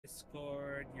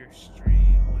Discord, your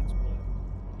stream, what's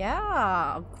what?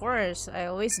 Yeah, of course. I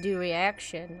always do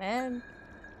reaction, man.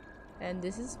 And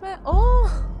this is my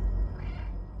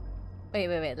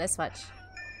wait, let's watch.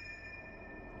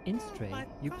 In Stray,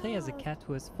 you play as a cat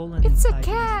who has fallen It's a inside a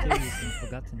cat! mysterious and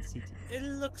forgotten city. It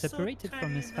looks Separated so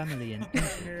from his family and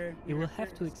injured, he will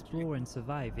have to explore and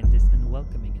survive in this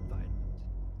unwelcoming environment.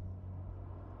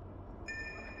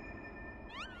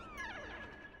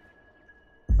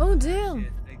 Oh damn!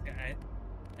 I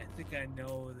think I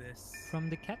know this. From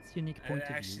the cat's unique point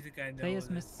of view, players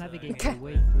must navigate Okay. their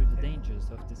way through the dangers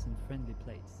of this unfriendly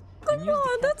place. Come and use the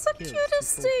on, cat's that's the skills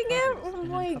cutest to thing solve ever! puzzles Oh and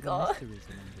my uncover god. mysteries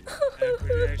along the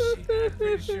way. I'm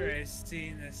pretty sure I've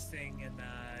seen this thing in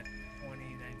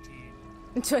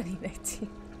 2019. 2019.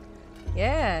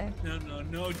 Yeah.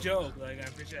 No joke. Like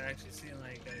I'm pretty sure I actually seen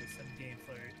like some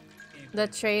gameplay. The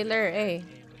trailer, eh? Game in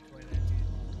 2019.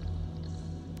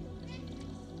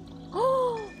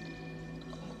 Oh!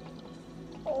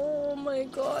 Oh my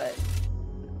god.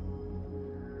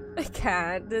 I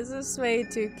can't. This is way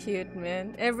too cute,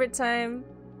 man. Every time,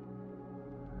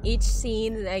 each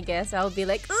scene, I guess, I'll be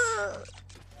like, ugh!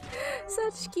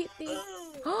 Such cute thing.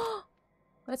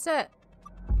 What's that?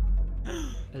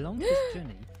 Along this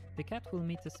journey, the cat will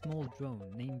meet a small drone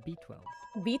named B12.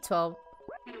 B12.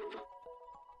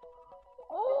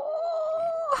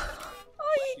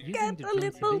 Oh, you Using get the a drone's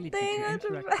little ability thing to out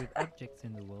of interact with objects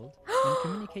in the world and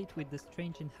communicate with the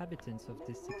strange inhabitants of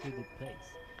this secluded place.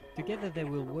 Together they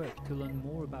will work to learn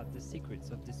more about the secrets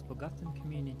of this forgotten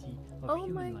community of Oh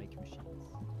my- human-like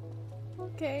machines.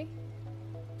 Okay.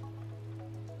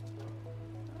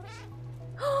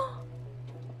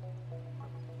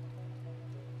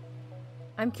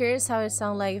 I'm curious how it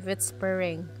sounds like if it's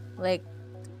purring. Like,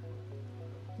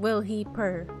 will he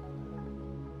purr?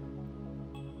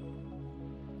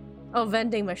 Oh,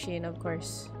 vending machine, of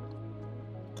course.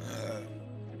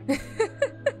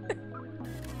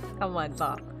 Come on,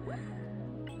 Bob.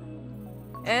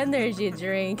 Energy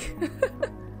drink.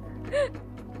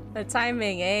 The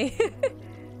timing, eh?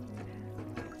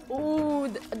 Ooh,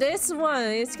 this one,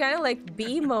 it's kind of like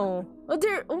BMO. Oh,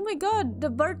 there! Oh my god, the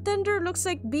bartender looks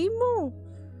like BMO.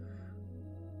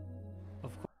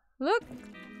 Of course, Look,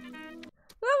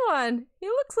 that one. He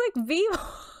looks like BMO.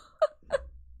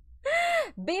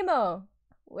 BMO,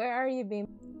 where are you, BMO?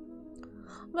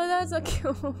 But that's so cute.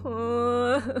 of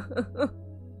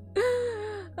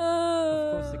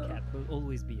course, the cat will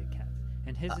always be a cat,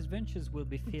 and his adventures will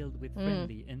be filled with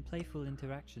friendly and playful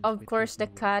interactions. Of with course, the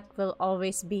people. cat will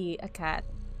always be a cat.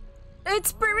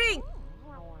 It's purring!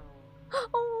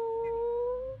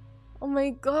 Oh, oh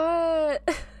my god.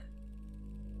 But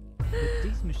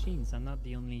these machines are not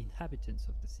the only inhabitants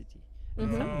of the city,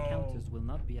 and some encounters will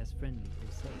not be as friendly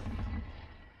or safe.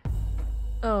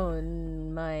 Oh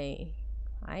my.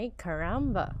 Ay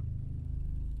caramba.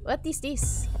 What is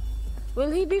this?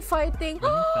 Will he be fighting?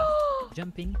 Running fast,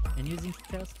 jumping, and using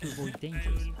stealth to avoid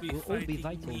dangers will all be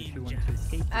vital if you want to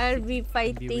escape the I'll city be and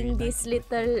fighting reunited this with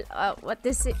little what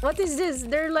is it? What is this?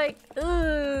 They're like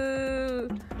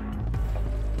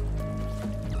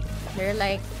they're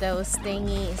like those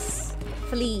thingies.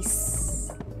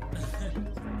 Fleas.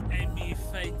 And me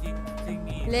fighting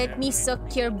thingy. Let me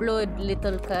suck your blood,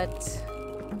 little cat.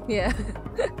 Yeah.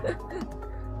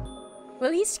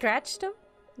 Will he scratch them?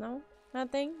 No?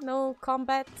 Nothing? No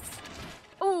combat?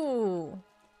 Ooh!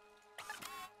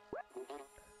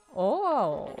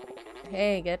 Oh!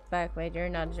 Hey, get back. Wait, you're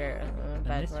not sure.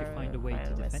 unless you find a way to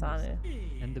defend yourself,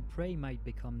 and the prey might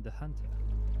become the hunter.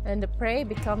 And the prey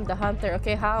become the hunter.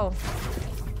 Okay, how?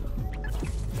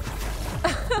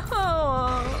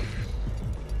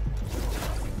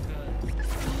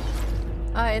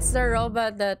 It's the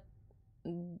robot that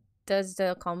does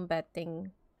the combat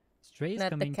thing. Stray is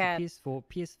Not the coming to cat. PS4,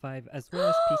 PS5, as well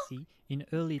as PC in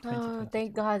early 2020. Oh,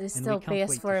 thank God, it's and still we can't wait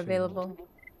to show PS4 you available.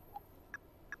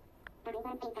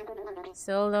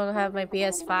 Still don't have my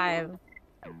PS5.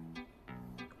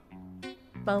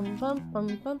 Bum bum bum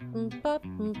bum bum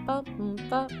bum bum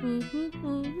bum.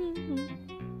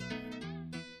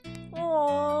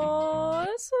 Oh,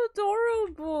 it's so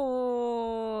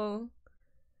adorable.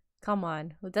 Come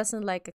on, who doesn't like a